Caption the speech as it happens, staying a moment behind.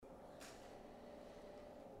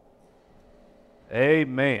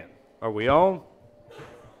Amen. Are we on?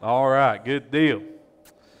 All right, good deal.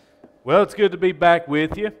 Well, it's good to be back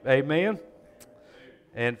with you. Amen.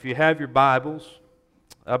 And if you have your Bibles,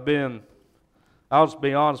 I'll just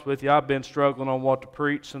be honest with you, I've been struggling on what to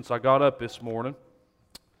preach since I got up this morning.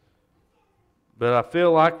 But I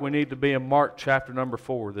feel like we need to be in Mark chapter number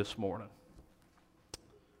 4 this morning.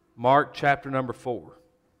 Mark chapter number 4.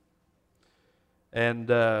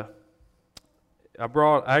 And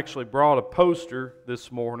I actually brought a poster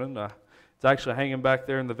this morning. It's actually hanging back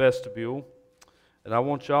there in the vestibule. And I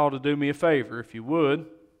want y'all to do me a favor, if you would.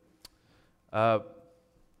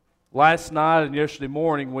 Last night and yesterday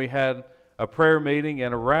morning we had a prayer meeting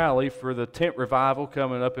and a rally for the tent revival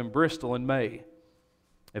coming up in Bristol in May.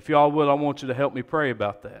 If y'all would, I want you to help me pray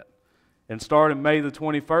about that. And starting May the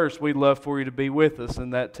 21st, we'd love for you to be with us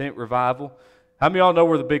in that tent revival. How many of y'all know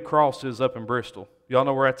where the big cross is up in Bristol? Y'all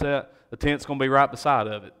know where that's at? The tent's going to be right beside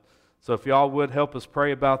of it. So if y'all would help us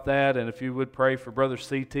pray about that, and if you would pray for Brother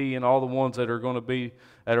CT and all the ones that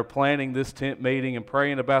are planning this tent meeting and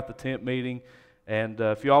praying about the tent meeting, and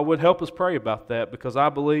if y'all would help us pray about that, because I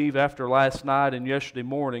believe after last night and yesterday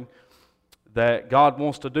morning that God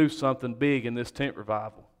wants to do something big in this tent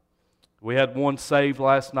revival. We had one saved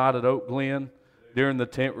last night at Oak Glen during the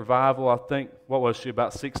tent revival. I think, what was she,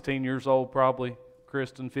 about 16 years old probably?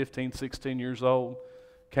 Kristen, 15, 16 years old.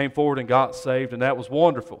 Came forward and got saved, and that was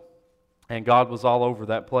wonderful. And God was all over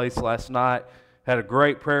that place last night. Had a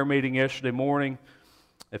great prayer meeting yesterday morning.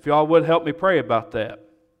 If y'all would help me pray about that.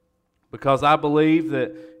 Because I believe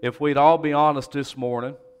that if we'd all be honest this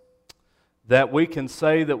morning, that we can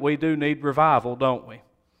say that we do need revival, don't we?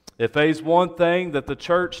 If there's one thing that the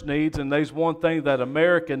church needs and there's one thing that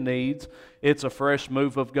America needs, it's a fresh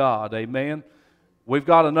move of God. Amen? We've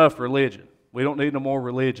got enough religion. We don't need no more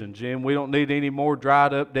religion, Jim. We don't need any more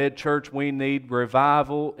dried up dead church. We need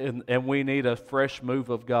revival and we need a fresh move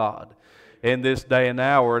of God in this day and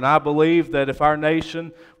hour. And I believe that if our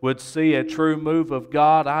nation would see a true move of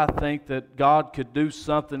God, I think that God could do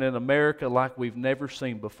something in America like we've never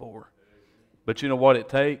seen before. But you know what it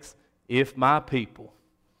takes? If my people,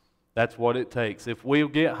 that's what it takes. If we'll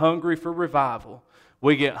get hungry for revival,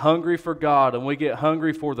 we get hungry for God, and we get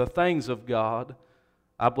hungry for the things of God,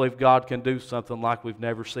 I believe God can do something like we've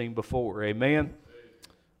never seen before. Amen?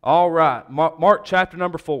 All right, Mark chapter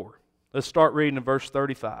number 4. Let's start reading in verse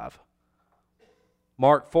 35.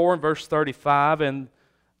 Mark 4 and verse 35, and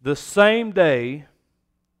the same day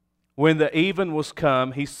when the even was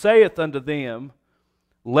come, he saith unto them,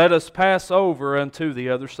 Let us pass over unto the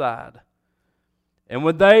other side. And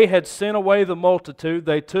when they had sent away the multitude,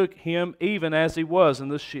 they took him even as he was in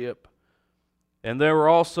the ship. And there were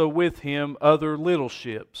also with him other little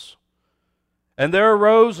ships. And there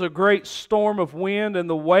arose a great storm of wind, and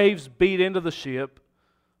the waves beat into the ship,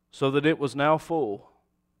 so that it was now full.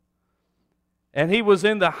 And he was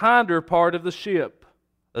in the hinder part of the ship,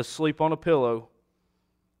 asleep on a pillow.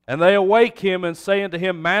 And they awake him, and say unto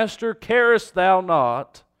him, Master, carest thou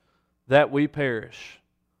not that we perish?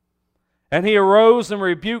 And he arose and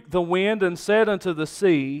rebuked the wind, and said unto the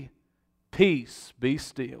sea, Peace, be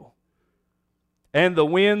still. And the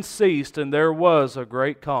wind ceased, and there was a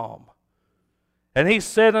great calm. And he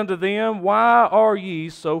said unto them, Why are ye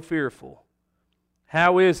so fearful?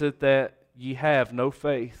 How is it that ye have no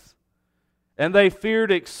faith? And they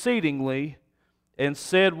feared exceedingly, and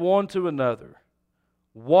said one to another,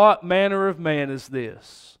 What manner of man is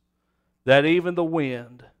this, that even the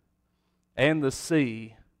wind and the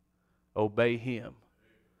sea obey him?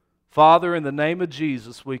 Father, in the name of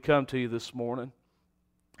Jesus, we come to you this morning.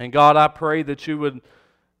 And God, I pray that you would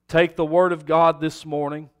take the Word of God this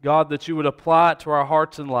morning. God, that you would apply it to our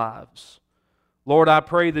hearts and lives. Lord, I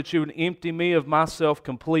pray that you would empty me of myself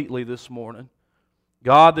completely this morning.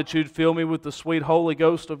 God, that you'd fill me with the sweet Holy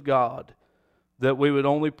Ghost of God, that we would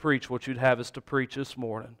only preach what you'd have us to preach this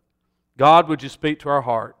morning. God, would you speak to our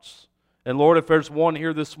hearts? And Lord, if there's one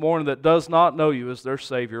here this morning that does not know you as their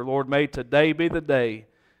Savior, Lord, may today be the day,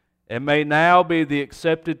 and may now be the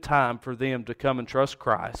accepted time for them to come and trust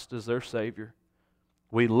Christ as their Savior.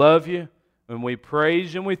 We love you, and we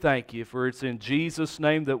praise you, and we thank you, for it's in Jesus'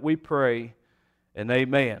 name that we pray, and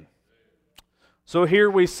amen. So here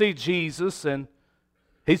we see Jesus, and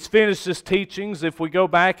he's finished his teachings. If we go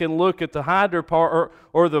back and look at the hinder part,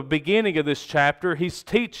 or the beginning of this chapter, he's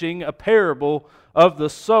teaching a parable of the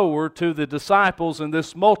sower to the disciples and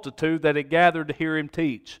this multitude that had gathered to hear him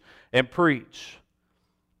teach and preach.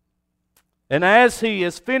 And as he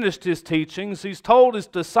has finished his teachings, he's told his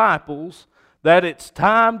disciples that it's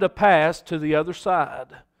time to pass to the other side.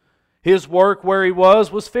 His work where he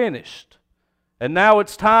was finished. And now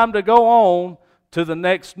it's time to go on to the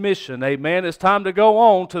next mission. Amen. It's time to go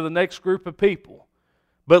on to the next group of people.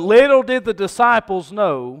 But little did the disciples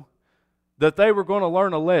know that they were going to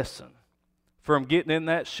learn a lesson from getting in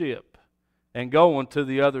that ship and going to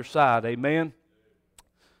the other side. Amen.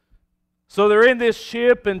 So they're in this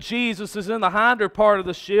ship, and Jesus is in the hinder part of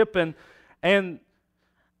the ship, and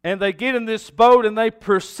they get in this boat, and they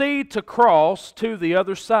proceed to cross to the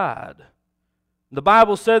other side. The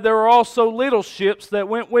Bible said there were also little ships that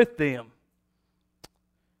went with them.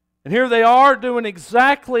 And here they are doing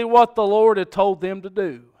exactly what the Lord had told them to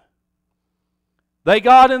do. They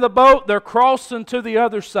got in the boat, they're crossing to the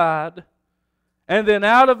other side, and then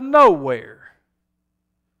out of nowhere,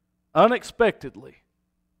 unexpectedly,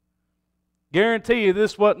 guarantee you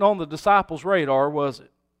this wasn't on the disciples' radar, was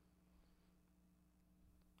it?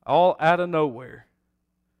 All out of nowhere,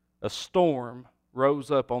 a storm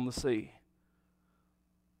rose up on the sea.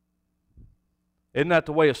 Isn't that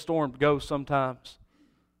the way a storm goes sometimes?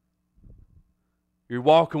 You're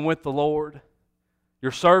walking with the Lord.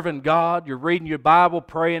 You're serving God. You're reading your Bible,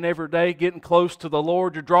 praying every day, getting close to the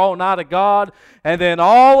Lord. You're drawing out of God. And then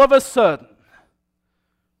all of a sudden,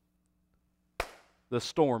 the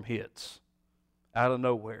storm hits out of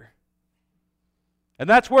nowhere. And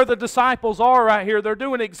that's where the disciples are right here. They're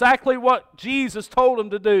doing exactly what Jesus told them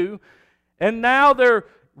to do. And now they're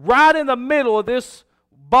right in the middle of this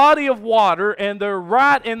body of water, and they're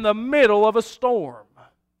right in the middle of a storm.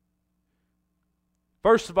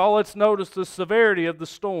 First of all, let's notice the severity of the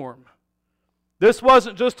storm. This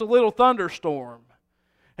wasn't just a little thunderstorm,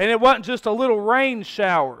 and it wasn't just a little rain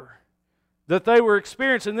shower that they were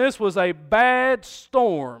experiencing. This was a bad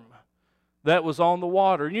storm that was on the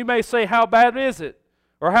water. And you may say, how bad is it?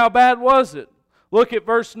 Or how bad was it? Look at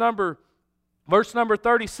verse number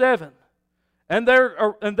 37. And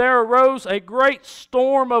there arose a great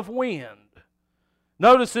storm of wind.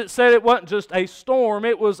 Notice it said it wasn't just a storm,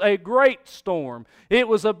 it was a great storm. It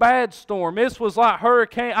was a bad storm. This was like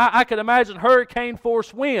hurricane, I could imagine hurricane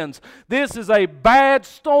force winds. This is a bad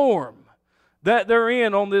storm that they're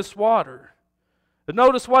in on this water. But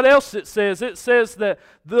notice what else it says. It says that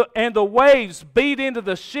the waves beat into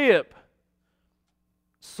the ship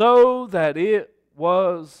so that it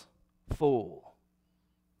was full.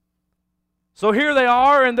 So here they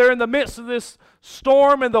are, and they're in the midst of this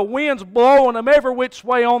storm, and the wind's blowing them every which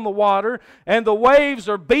way on the water, and the waves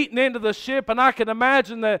are beating into the ship, and I can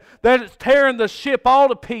imagine that it's tearing the ship all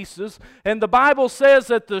to pieces. And the Bible says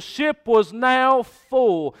that the ship was now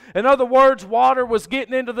full. In other words, water was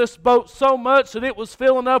getting into this boat so much that it was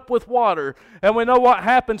filling up with water. And we know what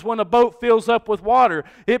happens when a boat fills up with water.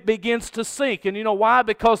 It begins to sink. And you know why?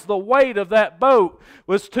 Because the weight of that boat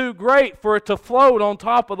was too great for it to float on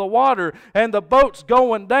top of the water, and the boat's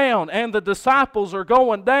going down, and the disciples are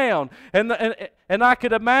going down. And I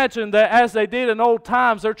could imagine that as they did in old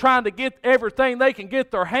times, they're trying to get everything they can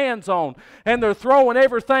get their hands on, and they're throwing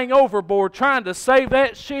everything overboard trying to save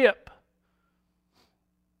that ship.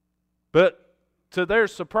 But to their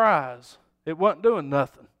surprise, it wasn't doing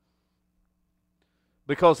nothing,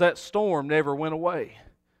 because that storm never went away.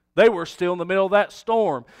 They were still in the middle of that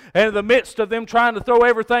storm. And in the midst of them trying to throw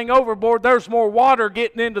everything overboard, there's more water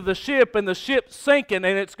getting into the ship, and the ship's sinking,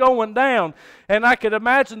 and it's going down. And I could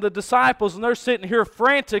imagine the disciples, and they're sitting here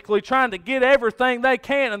frantically trying to get everything they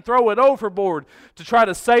can and throw it overboard to try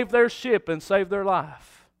to save their ship and save their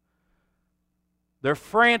life. They're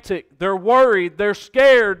frantic. They're worried. They're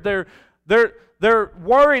scared. They're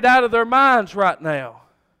worried out of their minds right now.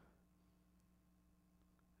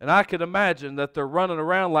 And I could imagine that they're running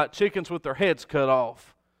around like chickens with their heads cut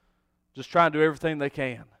off, just trying to do everything they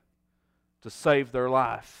can to save their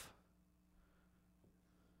life.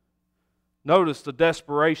 Notice the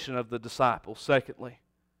desperation of the disciples, secondly.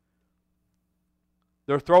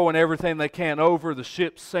 They're throwing everything they can over, the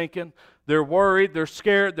ship's sinking. They're worried, they're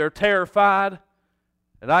scared, they're terrified.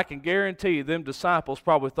 And I can guarantee you, them disciples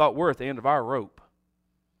probably thought, we're at the end of our rope.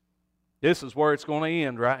 This is where it's going to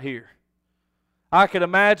end right here. I could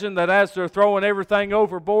imagine that as they're throwing everything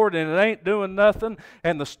overboard and it ain't doing nothing,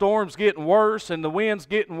 and the storm's getting worse, and the wind's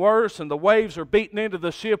getting worse, and the waves are beating into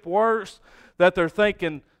the ship worse, that they're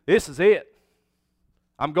thinking, this is it.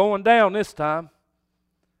 I'm going down this time.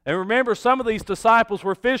 And remember, some of these disciples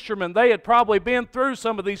were fishermen. They had probably been through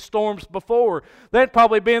some of these storms before. They'd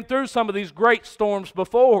probably been through some of these great storms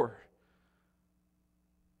before.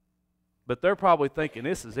 But they're probably thinking,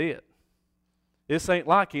 this is it. This ain't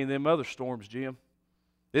like any of them other storms, Jim.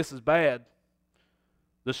 This is bad.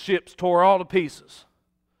 The ship's tore all to pieces.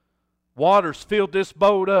 Water's filled this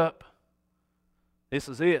boat up. This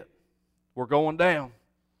is it. We're going down.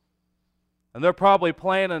 And they're probably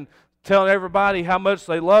planning telling everybody how much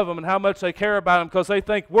they love them and how much they care about them because they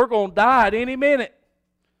think we're going to die at any minute.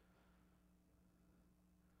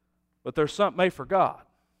 But there's something they forgot.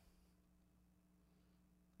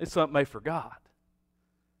 It's something they forgot.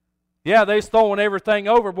 Yeah, they's throwing everything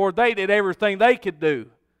overboard. They did everything they could do.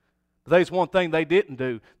 But there's one thing they didn't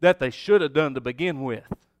do that they should have done to begin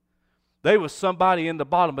with. There was somebody in the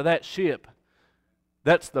bottom of that ship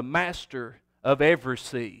that's the master of every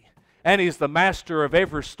sea. And he's the master of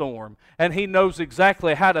every storm. And he knows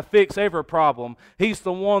exactly how to fix every problem. He's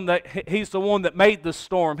the one that made the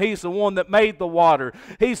storm. He's the one that made the water.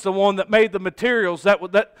 He's the one that made the materials that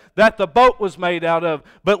the boat was made out of.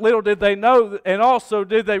 But little did they know, and also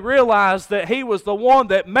did they realize that he was the one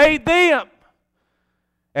that made them.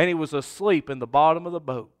 And he was asleep in the bottom of the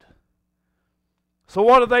boat. So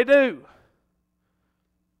what do?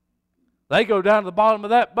 They go down to the bottom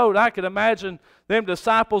of that boat. I could imagine them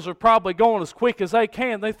disciples are probably going as quick as they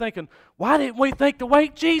can. They're thinking, why didn't we think to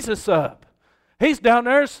wake Jesus up? He's down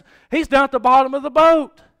there. He's down at the bottom of the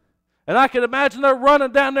boat. And I can imagine they're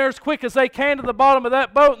running down there as quick as they can to the bottom of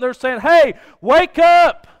that boat. And they're saying, hey, wake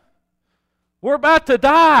up. We're about to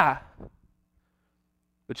die.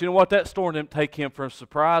 But you know what? That storm didn't take him for a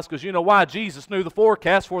surprise. Because you know why? Jesus knew the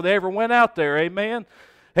forecast before they ever went out there. Amen.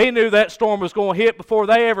 He knew that storm was going to hit before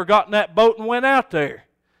they ever got in that boat and went out there.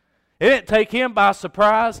 It didn't take him by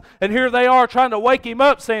surprise. And here they are trying to wake him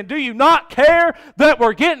up saying, do you not care that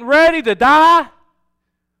we're getting ready to die?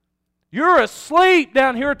 You're asleep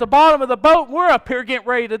down here at the bottom of the boat and we're up here getting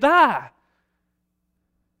ready to die.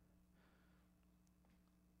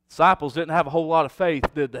 Disciples didn't have a whole lot of faith,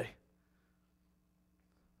 did they?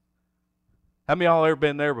 How many of y'all ever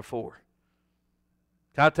been there before?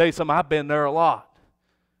 Can I tell you something? I've been there a lot.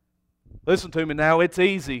 Listen to me now. It's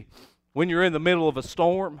easy when you're in the middle of a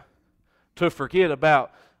storm to forget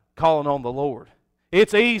about calling on the Lord.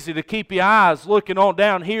 It's easy to keep your eyes looking on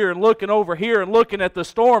down here and looking over here and looking at the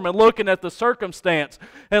storm and looking at the circumstance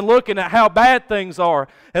and looking at how bad things are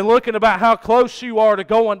and looking about how close you are to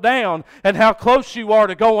going down and how close you are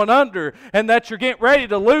to going under and that you're getting ready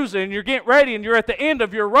to lose it and you're getting ready and you're at the end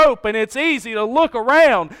of your rope, and it's easy to look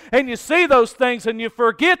around and you see those things and you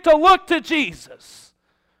forget to look to Jesus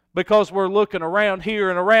because we're looking around here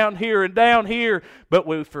and down here, but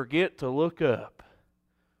we forget to look up.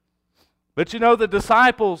 But you know, the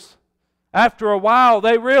disciples, after a while,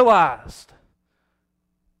 they realized,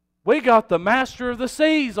 we got the master of the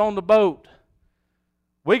seas on the boat.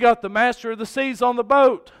 We got the master of the seas on the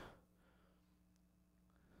boat.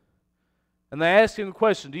 And they asked him the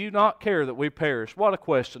question, do you not care that we perish? What a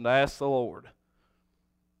question to ask the Lord.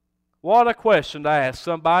 What a question to ask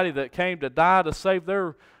somebody that came to die to save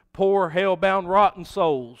their poor, hell-bound, rotten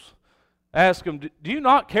souls. Ask them, do you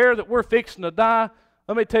not care that we're fixing to die?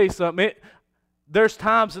 Let me tell you something. There's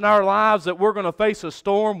times in our lives that we're going to face a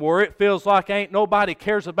storm where it feels like ain't nobody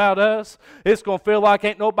cares about us. It's going to feel like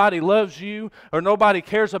ain't nobody loves you or nobody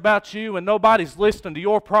cares about you and nobody's listening to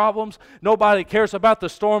your problems. Nobody cares about the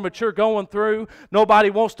storm that you're going through. Nobody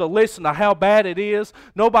wants to listen to how bad it is.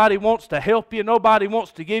 Nobody wants to help you. Nobody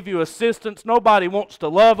wants to give you assistance. Nobody wants to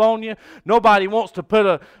love on you. Nobody wants to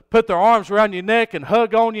put their arms around your neck and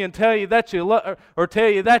hug on you and tell you that you love or tell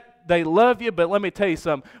you that they love you. But let me tell you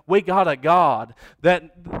something. We got a God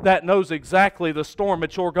that knows exactly the storm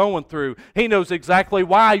that you're going through. He knows exactly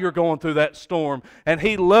why you're going through that storm. And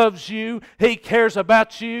He loves you. He cares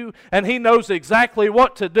about you. And He knows exactly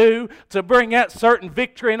what to do to bring that certain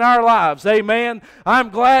victory in our lives. Amen. I'm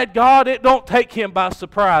glad, God, it don't take Him by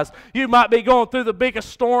surprise. You might be going through the biggest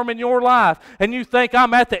storm in your life and you think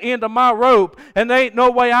I'm at the end of my rope and there ain't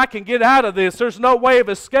no way I can get out of this. There's no way of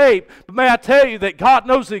escape. But may I tell you that God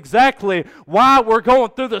knows exactly why we're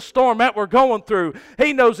going through the storm that we're going through.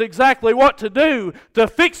 He knows exactly what to do to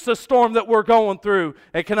fix the storm that we're going through.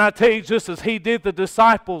 And can I tell you, just as He did the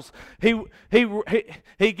disciples,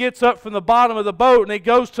 he gets up from the bottom of the boat and He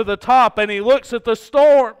goes to the top and He looks at the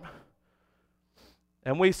storm.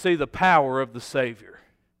 And we see the power of the Savior.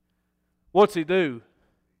 What's He do?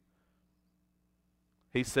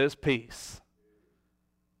 He says, peace,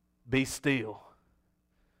 be still.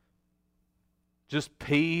 Just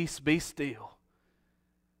peace, be still.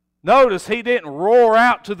 Notice He didn't roar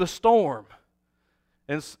out to the storm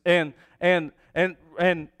and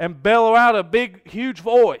bellow out a big, huge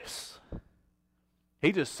voice.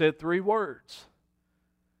 He just said 3 words.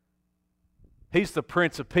 He's the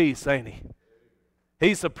Prince of Peace, ain't He?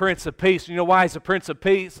 He's the Prince of Peace. You know why He's the Prince of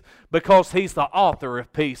Peace? Because He's the author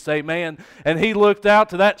of peace, amen? And He looked out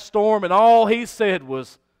to that storm and all He said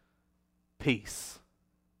was, peace,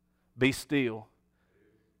 be still.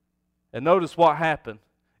 And notice what happened.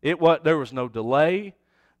 There was no delay.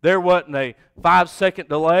 There wasn't a 5-second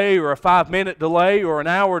delay or a 5-minute delay or an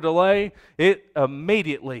hour delay. It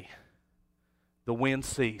immediately, the wind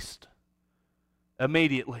ceased.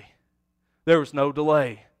 Immediately. There was no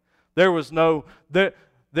delay. There was no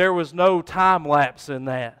time lapse in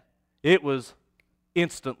that. It was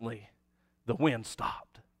instantly the wind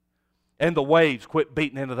stopped. And the waves quit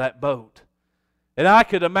beating into that boat. And I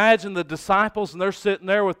could imagine the disciples, and they're sitting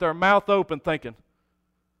there with their mouth open thinking,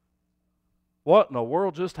 what in the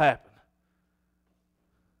world just happened?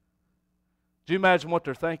 Do you imagine what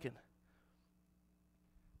they're thinking?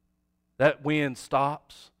 That wind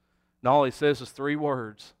stops, and all he says is 3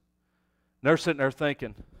 words. And they're sitting there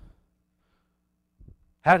thinking,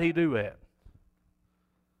 how'd he do that?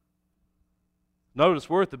 Notice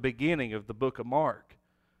we're at the beginning of the book of Mark.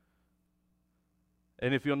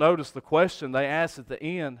 And if you'll notice the question they asked at the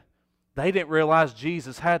end, they didn't realize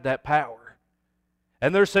Jesus had that power.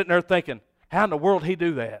 And they're sitting there thinking, how in the world did he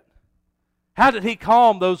do that? How did he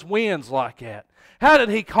calm those winds like that? How did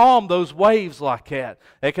he calm those waves like that?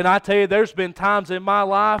 And can I tell you, there's been times in my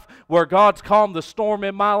life where God's calmed the storm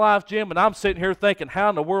in my life, Jim, and I'm sitting here thinking, how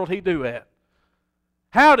in the world did he do that?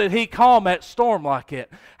 How did he calm that storm like that?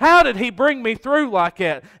 How did he bring me through like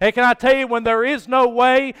that? And can I tell you, when there is no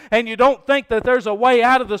way and you don't think that there's a way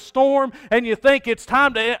out of the storm and you think it's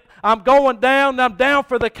time to, I'm going down, I'm down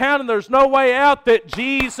for the count and there's no way out, that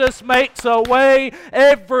Jesus makes a way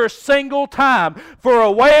every single time for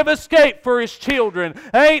a way of escape for His children.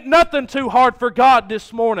 There ain't nothing too hard for God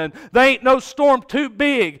this morning. There ain't no storm too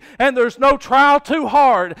big, and there's no trial too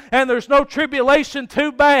hard, and there's no tribulation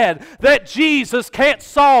too bad that Jesus can't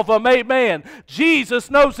solve them. Amen.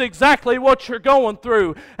 Jesus knows exactly what you're going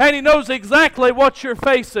through, and He knows exactly what you're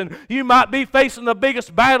facing. You might be facing the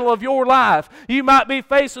biggest battle of your life. You might be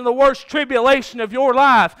facing the worst tribulation of your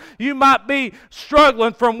life. You might be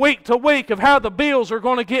struggling from week to week of how the bills are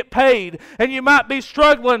going to get paid, and you might be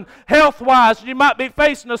struggling health-wise. You might be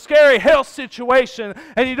facing a scary health situation,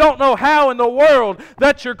 and you don't know how in the world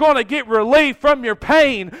that you're going to get relief from your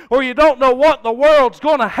pain, or you don't know what in the world's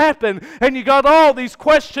going to happen, and you got all these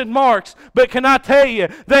question marks. But can I tell you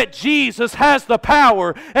that Jesus has the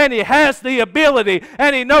power, and He has the ability,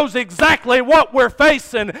 and He knows exactly what we're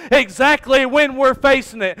facing, exactly when we're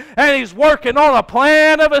facing it, and He's working on a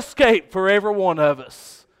plan of escape for every one of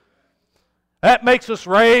us. That makes us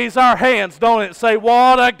raise our hands, don't it, and say,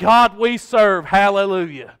 what a God we serve.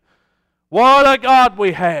 Hallelujah. What a God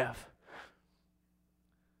we have.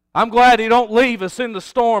 I'm glad He don't leave us in the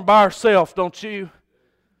storm by ourselves, don't you?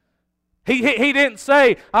 He didn't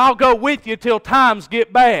say, I'll go with you till times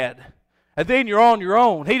get bad, and then you're on your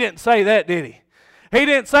own. He didn't say that, did He? He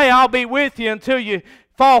didn't say, I'll be with you until you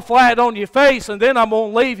fall flat on your face, and then I'm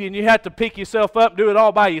going to leave you, and you have to pick yourself up and do it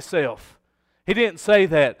all by yourself. He didn't say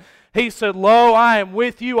that. He said, lo, I am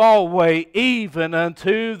with you always, even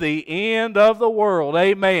unto the end of the world.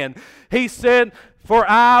 Amen. He said,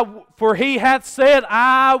 for He hath said,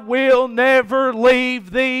 I will never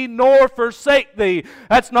leave thee nor forsake thee.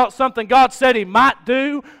 That's not something God said He might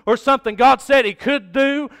do, or something God said He could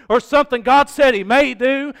do, or something God said He may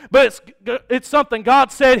do, but it's something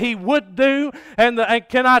God said He would do. And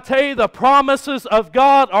can I tell you, the promises of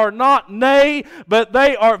God are not nay, but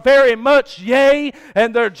they are very much yea,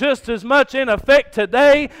 and they're just as much in effect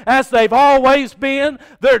today as they've always been.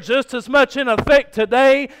 They're just as much in effect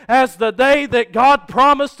today as the day that God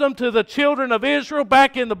promised them to the children of Israel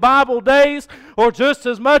back in the Bible days, or just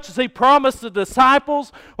as much as He promised the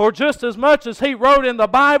disciples, or just as much as He wrote in the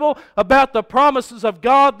Bible about the promises of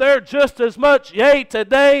God. They're just as much yea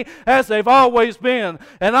today as they've always been.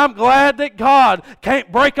 And I'm glad that God can't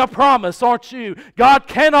break a promise, aren't you? God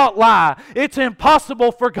cannot lie. It's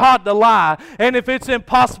impossible for God to lie. And if it's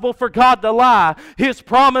impossible for God to lie, His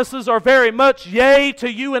promises are very much yea to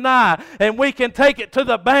you and I. And we can take it to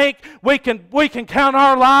the bank. We can count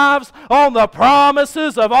our lives on the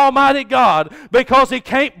promises of Almighty God, because He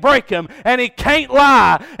can't break them, and He can't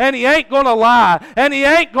lie, and He ain't going to lie, and He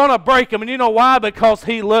ain't going to break them. And you know why? Because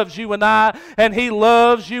He loves you and I, and He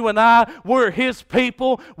loves you and I. We're His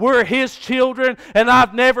people. We're His children, and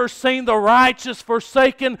I've never seen the righteous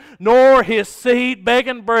forsaken, nor his seed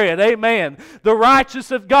begging bread. Amen. The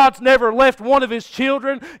righteous of God's never left one of His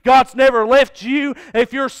children. God's never left you.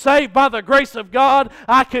 If you're saved by the grace of God,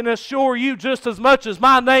 I can assure you, just as much as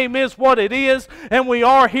my name name is what it is, and we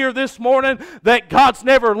are here this morning, that God's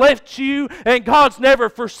never left you and God's never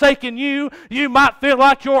forsaken you. You might feel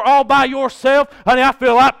like you're all by yourself. Honey, I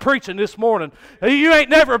feel like preaching this morning. You ain't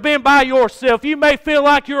never been by yourself. You may feel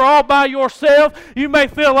like you're all by yourself. You may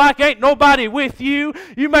feel like ain't nobody with you.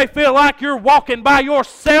 You may feel like you're walking by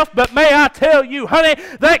yourself, but may I tell you, honey,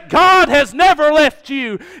 that God has never left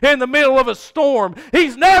you in the middle of a storm.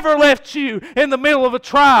 He's never left you in the middle of a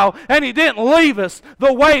trial, and He didn't leave us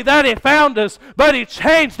the way that He found us, but He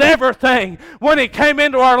changed everything when He came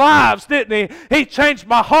into our lives, didn't He? He changed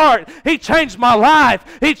my heart. He changed my life.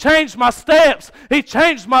 He changed my steps. He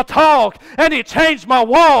changed my talk, and He changed my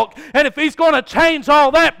walk. And if He's going to change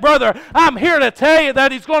all that, brother, I'm here to tell you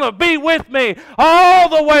that He's going to be with me all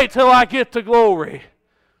the way till I get to glory.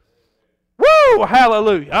 Woo!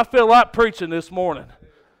 Hallelujah. I feel like preaching this morning.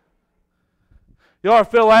 Y'all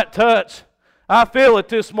feel that touch? I feel it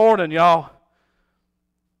this morning, y'all.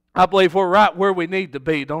 I believe we're right where we need to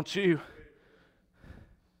be, don't you?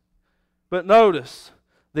 But notice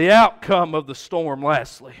the outcome of the storm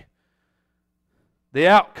lastly. The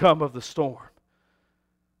outcome of the storm.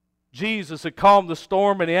 Jesus had calmed the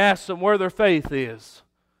storm, and He asked them where their faith is.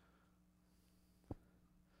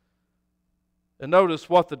 And notice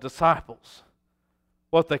what the disciples,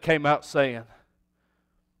 what they came out saying.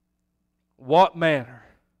 What manner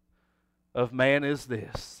of man is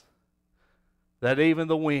this, that even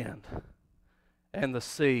the wind and the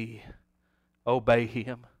sea obey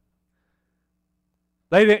Him?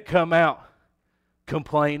 They didn't come out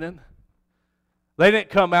complaining. They didn't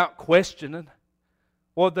come out questioning.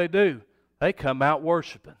 What did they do? They come out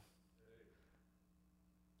worshiping.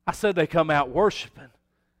 I said they come out worshiping.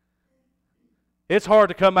 It's hard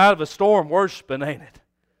to come out of a storm worshiping, ain't it?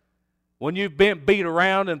 When you've been beat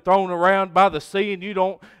around and thrown around by the sea, and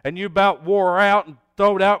you about wore out and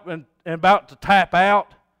thrown out and about to tap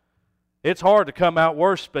out, it's hard to come out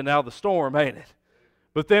worshiping out of the storm, ain't it?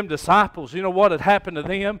 But them disciples, you know what had happened to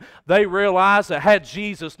them? They realized that had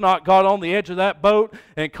Jesus not got on the edge of that boat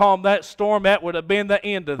and calmed that storm, that would have been the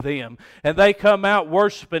end of them. And they come out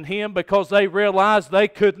worshiping Him because they realized they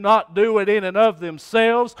could not do it in and of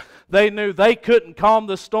themselves. They knew they couldn't calm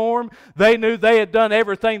the storm. They knew they had done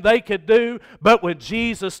everything they could do. But when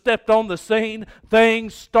Jesus stepped on the scene,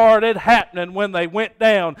 things started happening when they went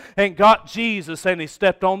down and got Jesus and He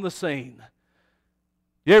stepped on the scene.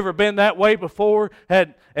 You ever been that way before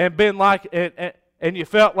and you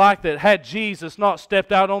felt like that had Jesus not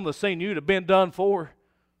stepped out on the scene, you'd have been done for?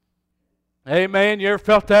 Amen. You ever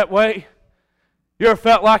felt that way? You ever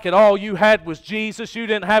felt like it all you had was Jesus? You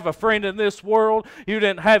didn't have a friend in this world. You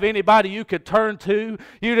didn't have anybody you could turn to.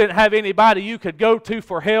 You didn't have anybody you could go to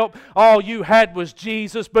for help. All you had was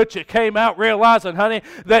Jesus, but you came out realizing, honey,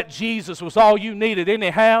 that Jesus was all you needed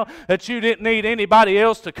anyhow, that you didn't need anybody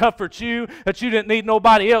else to comfort you, that you didn't need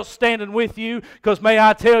nobody else standing with you, because may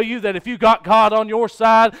I tell you that if you got God on your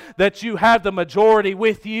side, that you have the majority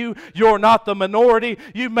with you. You're not the minority.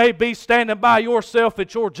 You may be standing by yourself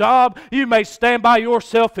at your job. You may stand by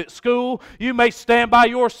yourself at school. You may stand by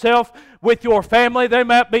yourself with your family.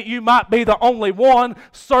 You might be the only one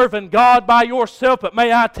serving God by yourself, but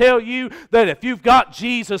may I tell you that if you've got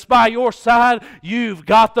Jesus by your side, you've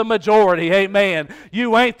got the majority. Amen.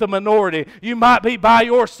 You ain't the minority. You might be by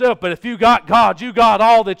yourself, but if you got God, you got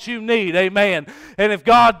all that you need. Amen. And if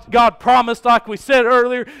God promised, like we said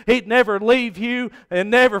earlier, He'd never leave you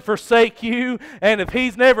and never forsake you, and if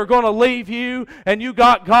He's never going to leave you and you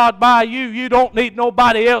got God by you, you don't need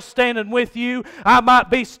nobody else standing with you. I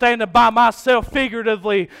might be standing by myself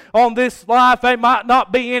figuratively on this life. There might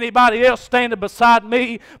not be anybody else standing beside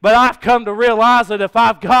me, but I've come to realize that if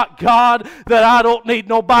I've got God, that I don't need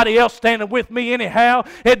nobody else standing with me anyhow.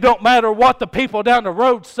 It don't matter what the people down the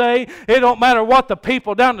road say. It don't matter what the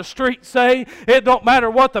people down the street say. It don't matter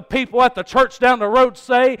what the people at the church down the road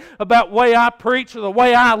say about the way I preach or the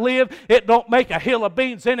way I live. It don't make a hill of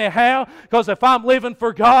beans anyhow, because if I'm living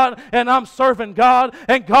for God and I'm serving God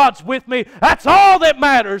and God's with me, that's all that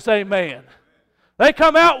matters. Amen. They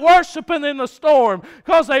come out worshiping in the storm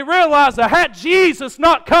because they realize that had Jesus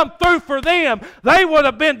not come through for them, they would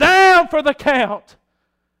have been down for the count.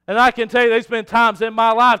 And I can tell you there's been times in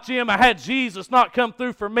my life, Jim, I had Jesus not come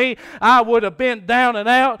through for me, I would have been down and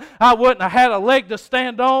out. I wouldn't have had a leg to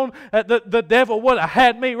stand on. The devil would have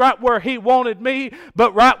had me right where he wanted me.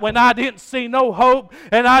 But right when I didn't see no hope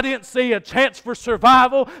and I didn't see a chance for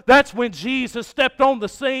survival, that's when Jesus stepped on the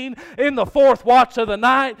scene in the fourth watch of the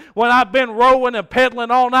night. When I've been rowing and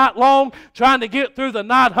pedaling all night long trying to get through the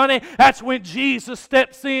night, honey, that's when Jesus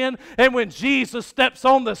steps in. And when Jesus steps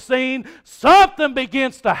on the scene, something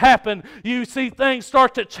begins to happen, you see things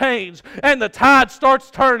start to change, and the tide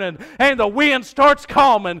starts turning, and the wind starts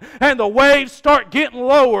calming, and the waves start getting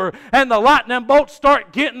lower, and the lightning bolts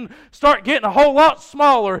start getting a whole lot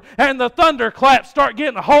smaller, and the thunderclaps start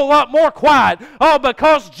getting a whole lot more quiet. All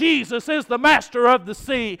because Jesus is the master of the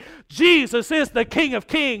sea. Jesus is the King of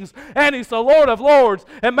Kings, and He's the Lord of Lords.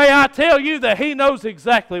 And may I tell you that He knows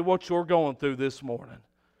exactly what you're going through this morning.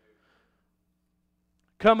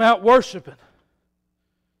 Come out worshiping.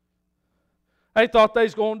 They thought they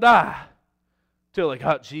was going to die till they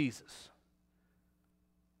got Jesus.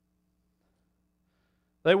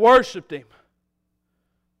 They worshiped Him.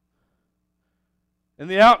 And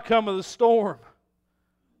the outcome of the storm,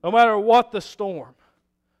 no matter what the storm,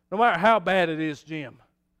 no matter how bad it is, Jim,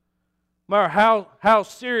 no matter how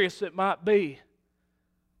serious it might be,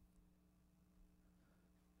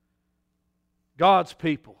 God's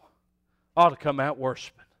people ought to come out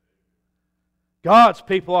worshiping. God's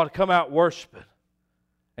people ought to come out worshiping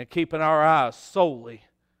and keeping our eyes solely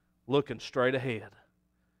looking straight ahead.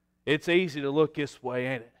 It's easy to look this way,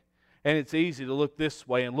 ain't it? And it's easy to look this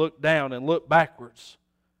way and look down and look backwards.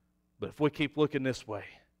 But if we keep looking this way,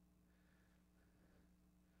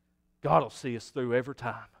 God will see us through every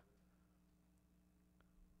time.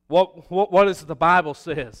 What is it the Bible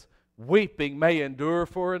says? Weeping may endure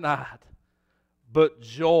for a night, but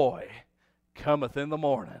joy cometh in the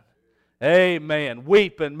morning. Amen.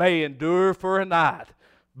 Weeping may endure for a night,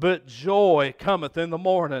 but joy cometh in the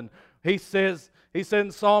morning. He said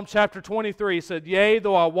in Psalm chapter 23, He said, Yea,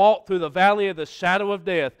 though I walk through the valley of the shadow of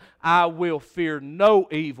death, I will fear no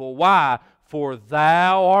evil. Why? For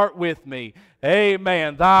Thou art with me.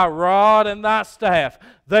 Amen. Thy rod and Thy staff,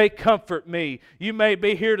 they comfort me. You may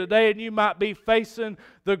be here today and you might be facing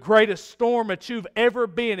the greatest storm that you've ever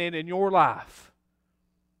been in your life.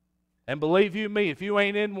 And believe you me, if you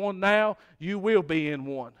ain't in one now, you will be in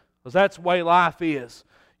one. Because that's the way life is.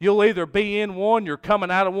 You'll either be in one, you're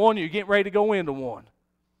coming out of one, you're getting ready to go into one.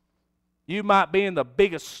 You might be in the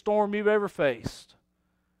biggest storm you've ever faced.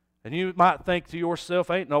 And you might think to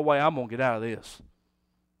yourself, ain't no way I'm going to get out of this.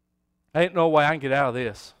 Ain't no way I can get out of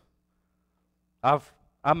this.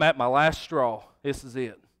 I'm at my last straw. This is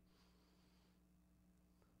it.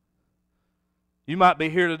 You might be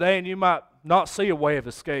here today and you might not see a way of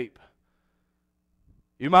escape.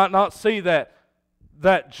 You might not see that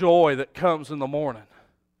joy that comes in the morning.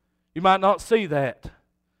 You might not see that.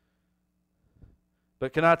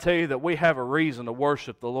 But can I tell you that we have a reason to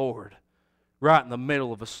worship the Lord right in the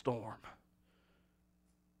middle of a storm?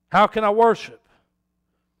 How can I worship?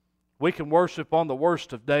 We can worship on the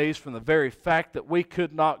worst of days from the very fact that we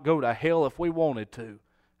could not go to hell if we wanted to.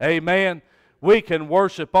 Amen. We can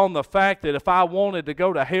worship on the fact that if I wanted to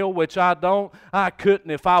go to hell, which I don't, I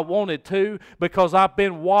couldn't if I wanted to, because I've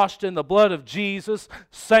been washed in the blood of Jesus,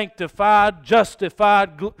 sanctified,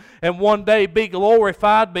 justified, and one day be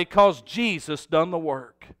glorified because Jesus done the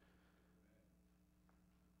work.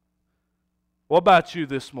 What about you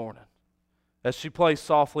this morning? As she plays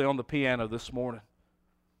softly on the piano this morning.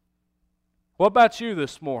 What about you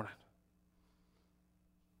this morning?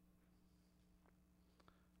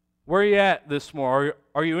 Where are you at this morning?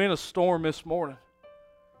 Are you in a storm this morning?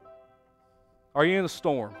 Are you in a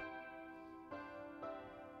storm?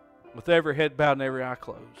 With every head bowed and every eye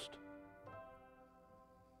closed.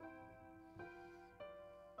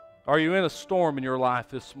 Are you in a storm in your life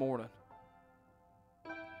this morning?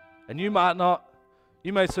 And you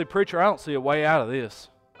may say, Preacher, I don't see a way out of this.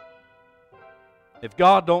 If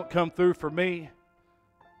God don't come through for me,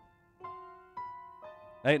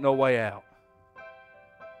 ain't no way out.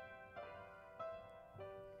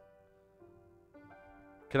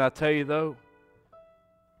 Can I tell you, though,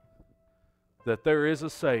 that there is a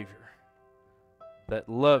Savior that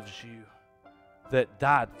loves you, that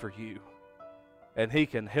died for you, and He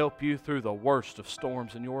can help you through the worst of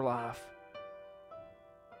storms in your life?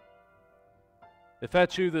 If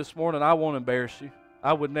that's you this morning, I won't embarrass you.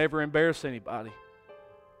 I would never embarrass anybody.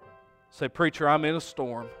 Say, Preacher, I'm in a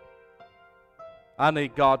storm. I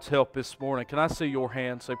need God's help this morning. Can I see your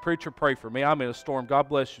hand? Say, Preacher, pray for me. I'm in a storm. God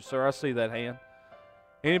bless you, sir. I see that hand.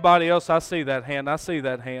 Anybody else? I see that hand. I see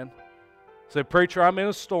that hand. Say, Preacher, I'm in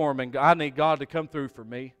a storm and I need God to come through for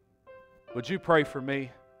me. Would you pray for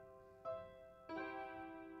me?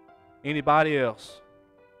 Anybody else?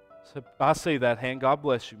 Say, I see that hand. God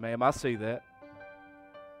bless you, ma'am. I see that.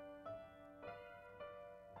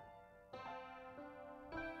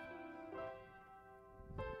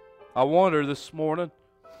 I wonder this morning,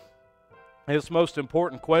 it's the most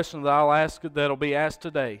important question that I'll ask, that'll be asked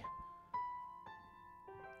today.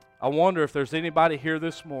 I wonder if there's anybody here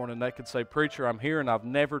this morning that could say, Preacher, I'm here and I've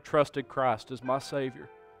never trusted Christ as my Savior.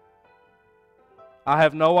 I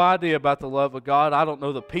have no idea about the love of God. I don't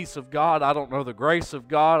know the peace of God. I don't know the grace of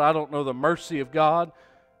God. I don't know the mercy of God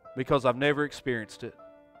because I've never experienced it.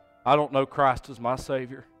 I don't know Christ as my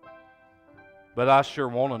Savior, but I sure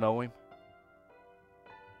want to know Him.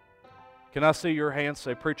 Can I see your hand?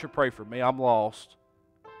 Say, preacher, pray for me. I'm lost.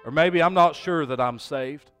 Or maybe I'm not sure that I'm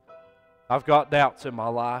saved. I've got doubts in my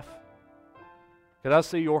life. Can I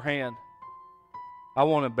see your hand? I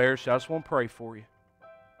won't embarrass you. I just want to pray for you.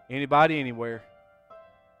 Anybody, anywhere.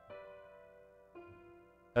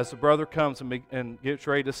 As the brother comes and gets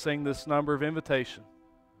ready to sing this number of invitation.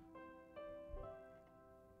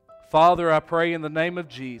 Father, I pray in the name of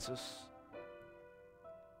Jesus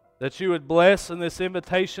that you would bless in this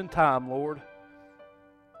invitation time, Lord.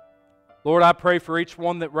 Lord, I pray for each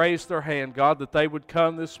one that raised their hand, God, that they would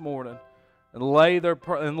come this morning and lay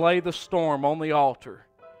the storm on the altar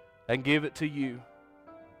and give it to you.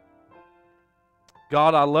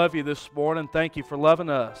 God, I love you this morning. Thank you for loving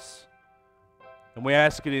us. And we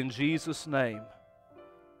ask it in Jesus' name.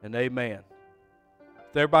 And amen.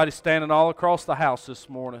 With everybody standing all across the house this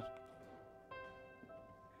morning.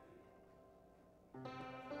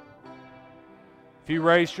 If you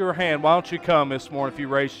raised your hand, why don't you come this morning if you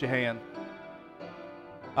raised your hand?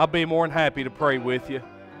 I'll be more than happy to pray with you.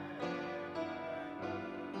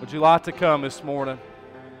 Would you like to come this morning?